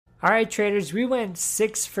All right, traders, we went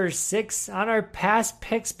 6 for 6 on our past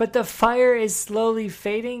picks, but the fire is slowly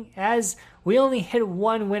fading as we only hit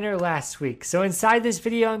one winner last week. So inside this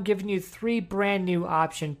video, I'm giving you 3 brand new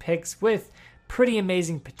option picks with pretty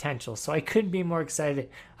amazing potential. So I couldn't be more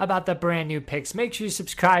excited about the brand new picks. Make sure you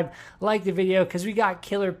subscribe, like the video, because we got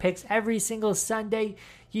killer picks every single Sunday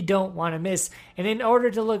you don't want to miss. And in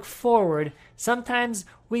order to look forward, sometimes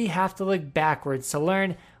we have to look backwards to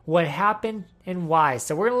learn what happened and why.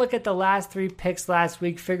 So we're going to look at the last 3 picks last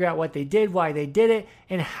week, figure out what they did, why they did it,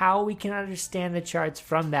 and how we can understand the charts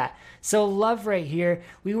from that. So Love right here,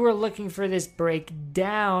 we were looking for this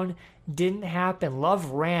breakdown, didn't happen.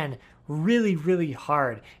 Love ran really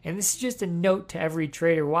hard. And this is just a note to every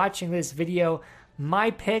trader watching this video. My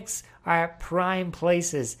picks are at prime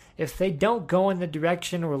places. If they don't go in the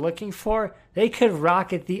direction we're looking for, they could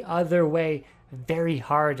rocket the other way very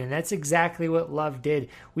hard, and that's exactly what Love did.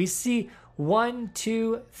 We see 1,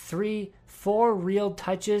 2, 3, 4 real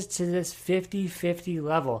touches to this 50-50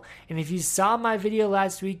 level, and if you saw my video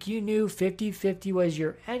last week, you knew 50-50 was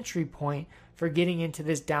your entry point for getting into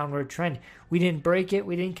this downward trend. We didn't break it,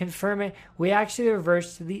 we didn't confirm it, we actually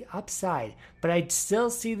reversed to the upside, but I still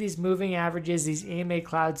see these moving averages, these EMA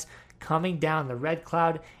clouds coming down, the red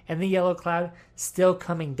cloud and the yellow cloud still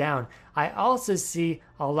coming down. I also see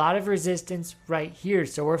a lot of resistance right here.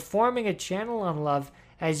 So we're forming a channel on Love.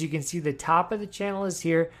 As you can see, the top of the channel is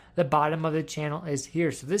here, the bottom of the channel is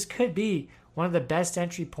here. So this could be one of the best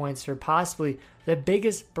entry points for possibly the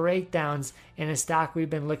biggest breakdowns in a stock we've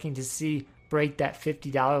been looking to see break that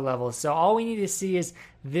 $50 level. So all we need to see is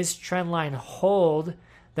this trend line hold,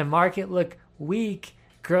 the market look weak,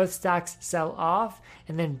 growth stocks sell off,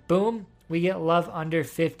 and then boom, we get Love under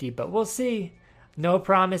 50. But we'll see. No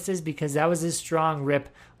promises, because that was a strong rip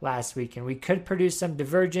last week, and we could produce some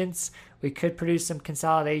divergence. We could produce some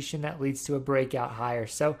consolidation that leads to a breakout higher.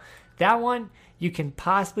 So that one you can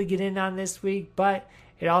possibly get in on this week, but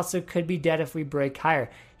it also could be dead if we break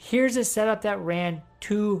higher. Here's a setup that ran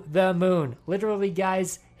to the moon. Literally,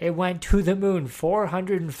 guys, it went to the moon.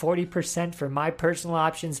 440% for my personal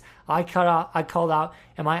options. I called out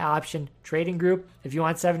in my option trading group. If you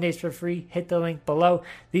want 7 days for free, hit the link below.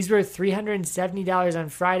 These were $370 on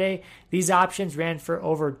Friday. These options ran for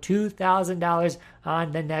over $2,000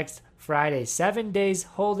 on the next Friday. 7 days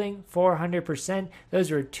holding 400%. Those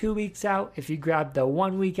were 2 weeks out. If you grab the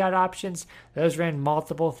 1 week out options, those ran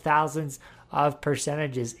multiple thousands of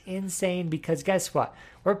percentages. Insane, because guess what?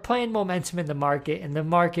 We're playing momentum in the market, and the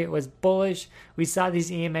market was bullish. We saw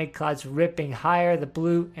these EMA clouds ripping higher, the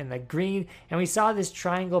blue and the green, and we saw this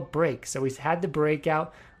triangle break. So we had the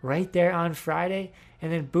breakout right there on Friday,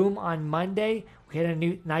 and then boom, on Monday, we had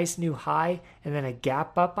a nice new high, and then a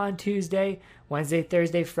gap up on Tuesday, Wednesday,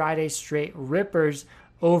 Thursday, Friday, straight rippers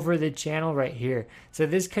over the channel right here. So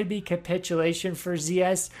this could be capitulation for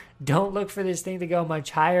ZS. Don't look for this thing to go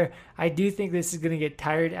much higher. I do think this is going to get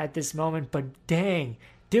tired at this moment, but dang,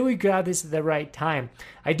 did we grab this at the right time?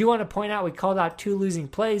 I do want to point out we called out 2 losing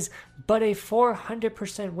plays, but a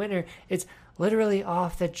 400% winner, it's literally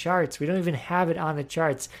off the charts. We don't even have it on the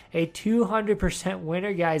charts. A 200%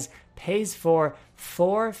 winner, guys, pays for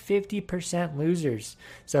 450% losers.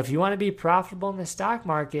 So if you want to be profitable in the stock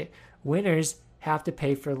market, winners have to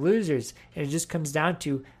pay for losers. And it just comes down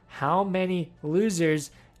to how many losers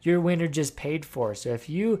your winner just paid for. So if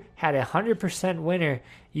you had a 100% winner,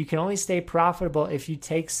 you can only stay profitable if you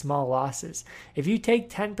take small losses. If you take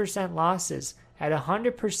 10% losses at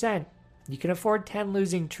 100%, you can afford 10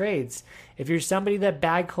 losing trades. If you're somebody that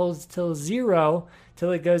bag holds till 0,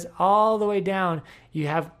 till it goes all the way down, you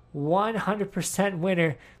have 100%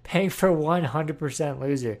 winner paying for 100%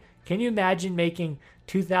 loser. Can you imagine making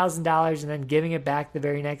 $2,000 and then giving it back the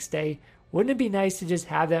very next day? Wouldn't it be nice to just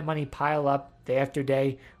have that money pile up day after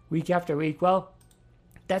day, week after week? Well,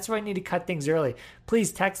 that's why I need to cut things early.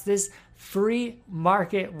 Please text this free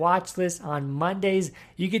market watch list on Mondays.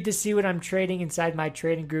 You get to see what I'm trading inside my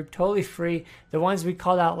trading group, totally free. The ones we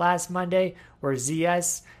called out last Monday were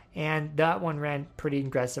ZS, and that one ran pretty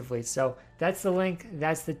aggressively. So that's the link,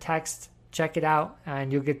 that's the text. Check it out,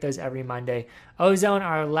 and you'll get those every Monday. Ozone,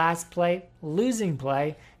 our last play, losing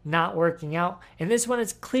play, not working out. And this one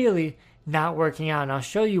is clearly not working out, and I'll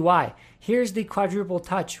show you why. Here's the quadruple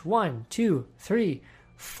touch. 1, 2, 3,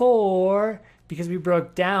 4. Because we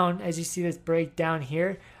broke down, as you see this breakdown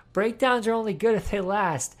here. Breakdowns are only good if they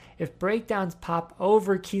last. If breakdowns pop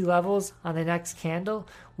over key levels on the next candle,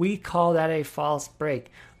 we call that a false break.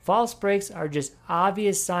 False breaks are just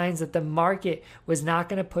obvious signs that the market was not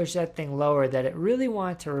going to push that thing lower, that it really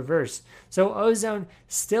wanted to reverse. So Ozone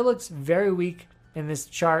still looks very weak in this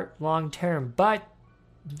chart long term, but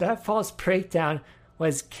that false breakdown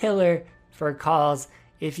was killer for calls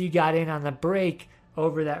if you got in on the break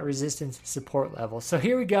over that resistance support level. So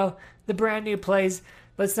here we go, the brand new plays.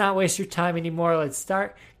 Let's not waste your time anymore. Let's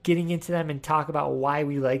start getting into them and talk about why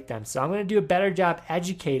we like them. So I'm going to do a better job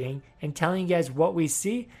educating and telling you guys what we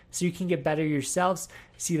see so you can get better yourselves,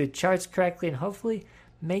 see the charts correctly, and hopefully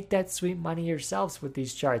make that sweet money yourselves with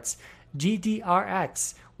these charts.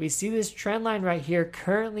 GDRX, we see this trend line right here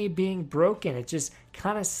currently being broken. It's just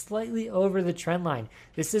kind of slightly over the trend line.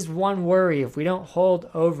 This is one worry. If we don't hold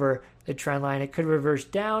over the trend line, it could reverse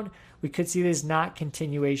down. We could see this not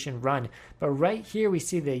continuation run. But right here, we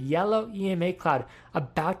see the yellow EMA cloud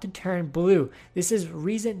about to turn blue. This is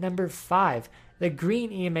reason number 5. The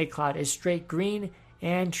green EMA cloud is straight green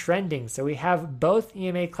and trending. So we have both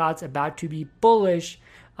EMA clouds about to be bullish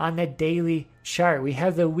on the daily chart. We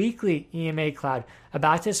have the weekly EMA cloud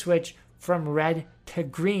about to switch from red to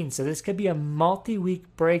green. So this could be a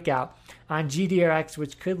multi-week breakout on GDRX,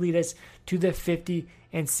 which could lead us to the $50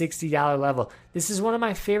 and $60 level. This is one of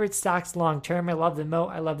my favorite stocks long term. I love the moat,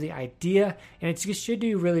 I love the idea, and it should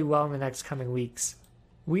do really well in the next coming weeks.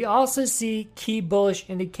 We also see key bullish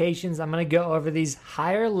indications. I'm going to go over these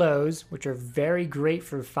higher lows, which are very great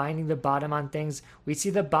for finding the bottom on things. We see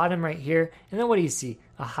the bottom right here, and then what do you see?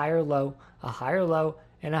 A higher low,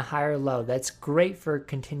 and a higher low. That's great for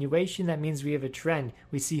continuation. That means we have a trend.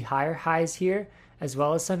 We see higher highs here, as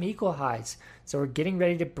well as some equal highs. So we're getting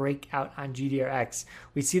ready to break out on GDRX.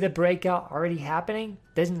 We see the breakout already happening.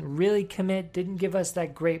 Doesn't really commit, didn't give us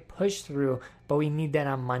that great push through, but we need that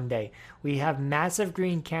on Monday. We have massive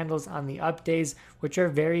green candles on the up days, which are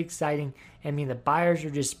very exciting. I mean, the buyers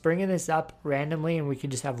are just bringing this up randomly, and we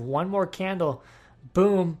can just have one more candle,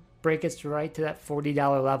 boom, break us right to that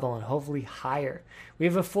 $40 level and hopefully higher. We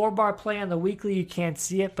have a 4-bar play on the weekly. You can't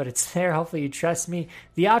see it, but it's there. Hopefully you trust me.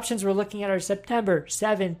 The options we're looking at are September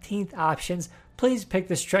 17th options. Please pick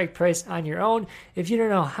the strike price on your own. If you don't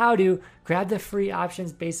know how to, grab the free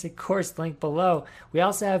options basic course link below. We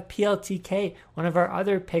also have PLTK, one of our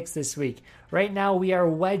other picks this week. Right now we are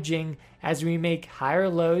wedging as we make higher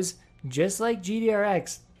lows, just like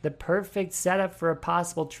GDRX. The perfect setup for a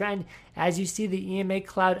possible trend as you see the EMA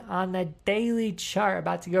cloud on the daily chart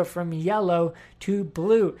about to go from yellow to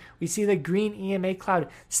blue. We see the green EMA cloud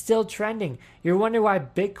still trending. You're wondering why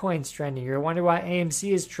Bitcoin's trending. You're wondering why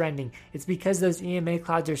AMC is trending. It's because those EMA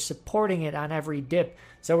clouds are supporting it on every dip.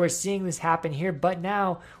 So we're seeing this happen here, but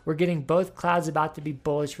now we're getting both clouds about to be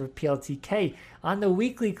bullish for PLTK. On the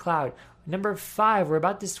weekly cloud, number 5, we're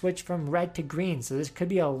about to switch from red to green. So this could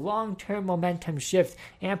be a long-term momentum shift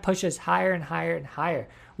and push us higher and higher and higher.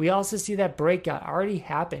 We also see that breakout already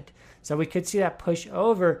happened. So we could see that push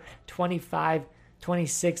over $25,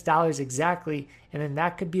 $26 exactly. And then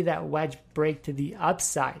that could be that wedge break to the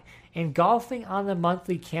upside. Engulfing on the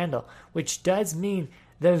monthly candle, which does mean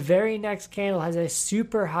the very next candle has a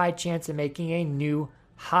super high chance of making a new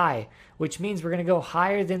high, which means we're going to go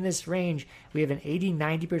higher than this range. We have an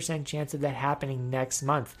 80-90% chance of that happening next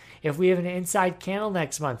month. If we have an inside candle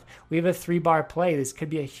next month, we have a 3-bar play. This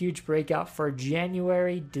could be a huge breakout for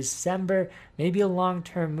January, December, maybe a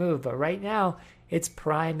long-term move. But right now, it's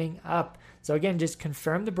priming up. So again, just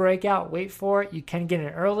confirm the breakout, wait for it. You can get in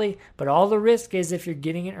early, but all the risk is if you're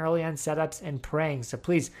getting in early on setups and praying. So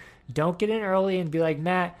please don't get in early and be like,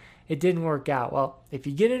 Matt, it didn't work out. Well, if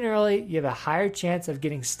you get in early, you have a higher chance of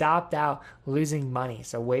getting stopped out, losing money.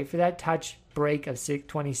 So wait for that touch break of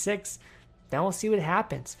 626. Then we'll see what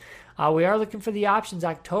happens. We are looking for the options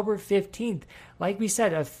October 15th. Like we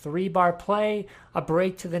said, a 3-bar play, a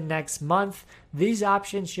break to the next month. These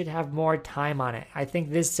options should have more time on it. I think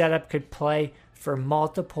this setup could play for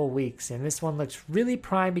multiple weeks. And this one looks really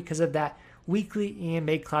prime because of that weekly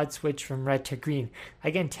EMA cloud switch from red to green.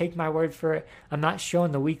 Again, take my word for it. I'm not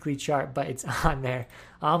showing the weekly chart, but it's on there.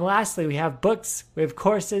 Lastly, we have books, we have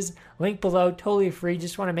courses, link below, totally free.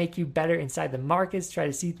 Just want to make you better inside the markets, try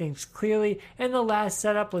to see things clearly. And the last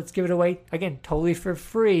setup, let's give it away, again, totally for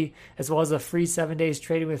free, as well as a free 7 days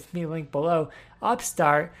trading with me, link below.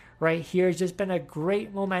 Upstart right here has just been a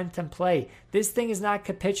great momentum play. This thing is not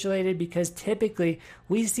capitulated because typically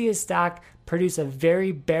we see a stock produce a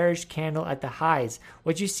very bearish candle at the highs.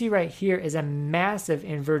 What you see right here is a massive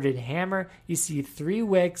inverted hammer. You see 3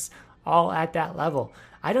 wicks all at that level.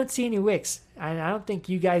 I don't see any wicks, and I don't think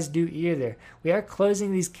you guys do either. We are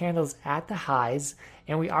closing these candles at the highs,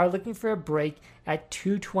 and we are looking for a break at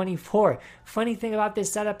 224. Funny thing about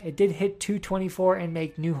this setup, it did hit 224 and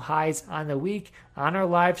make new highs on the week on our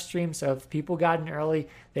live stream. So if people got in early,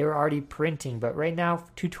 they were already printing. But right now,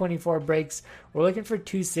 224 breaks. We're looking for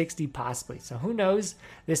 260 possibly. So who knows?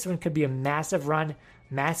 This one could be a massive run,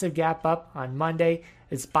 massive gap up on Monday.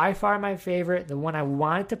 It's by far my favorite, the one I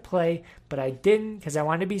wanted to play, but I didn't because I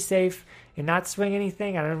wanted to be safe and not swing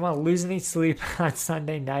anything. I didn't want to lose any sleep on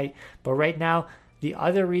Sunday night. But right now, the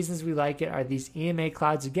other reasons we like it are these EMA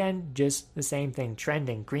clouds. Again, just the same thing,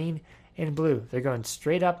 trending green and blue. They're going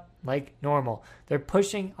straight up like normal. They're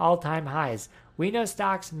pushing all-time highs. We know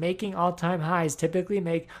stocks making all-time highs typically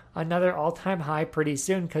make another all-time high pretty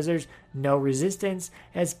soon because there's no resistance,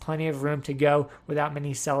 has plenty of room to go without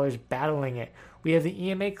many sellers battling it. We have the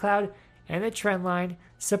EMA cloud and the trend line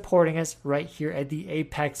supporting us right here at the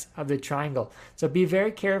apex of the triangle. So be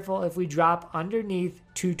very careful if we drop underneath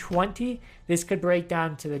 220. This could break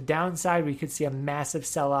down to the downside. We could see a massive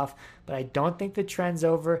sell-off, but I don't think the trend's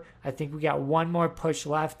over. I think we got one more push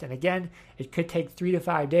left, and again, it could take 3 to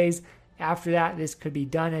 5 days. After that, this could be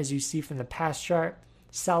done, as you see from the past chart.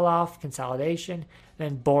 Sell-off, consolidation,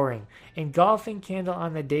 then boring. Engulfing candle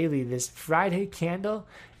on the daily. This Friday candle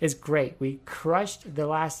is great. We crushed the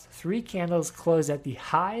last 3 candles, closed at the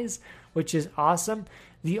highs, which is awesome.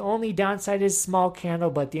 The only downside is small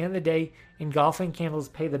candle, but at the end of the day, engulfing candles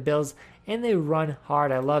pay the bills and they run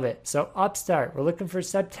hard. I love it. So upstart, we're looking for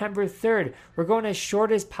September 3rd. We're going as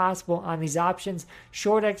short as possible on these options,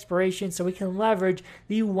 short expiration, so we can leverage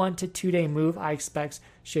the 1 to 2 day move I expect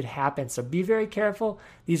should happen. So be very careful.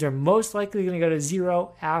 These are most likely going to go to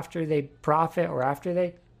zero after they profit or after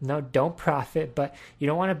they don't profit, but you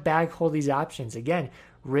don't want to bag hold these options. Again,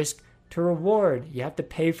 risk to reward. You have to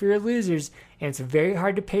pay for your losers, and it's very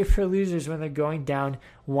hard to pay for losers when they're going down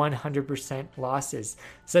 100% losses.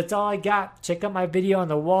 So that's all I got. Check out my video on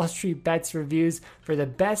the Wall Street Bets reviews for the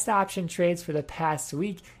best option trades for the past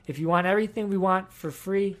week. If you want everything we want for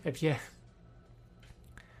free, if you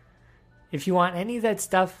want any of that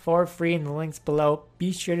stuff for free in the links below,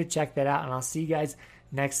 be sure to check that out, and I'll see you guys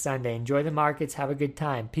next Sunday. Enjoy the markets. Have a good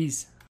time. Peace.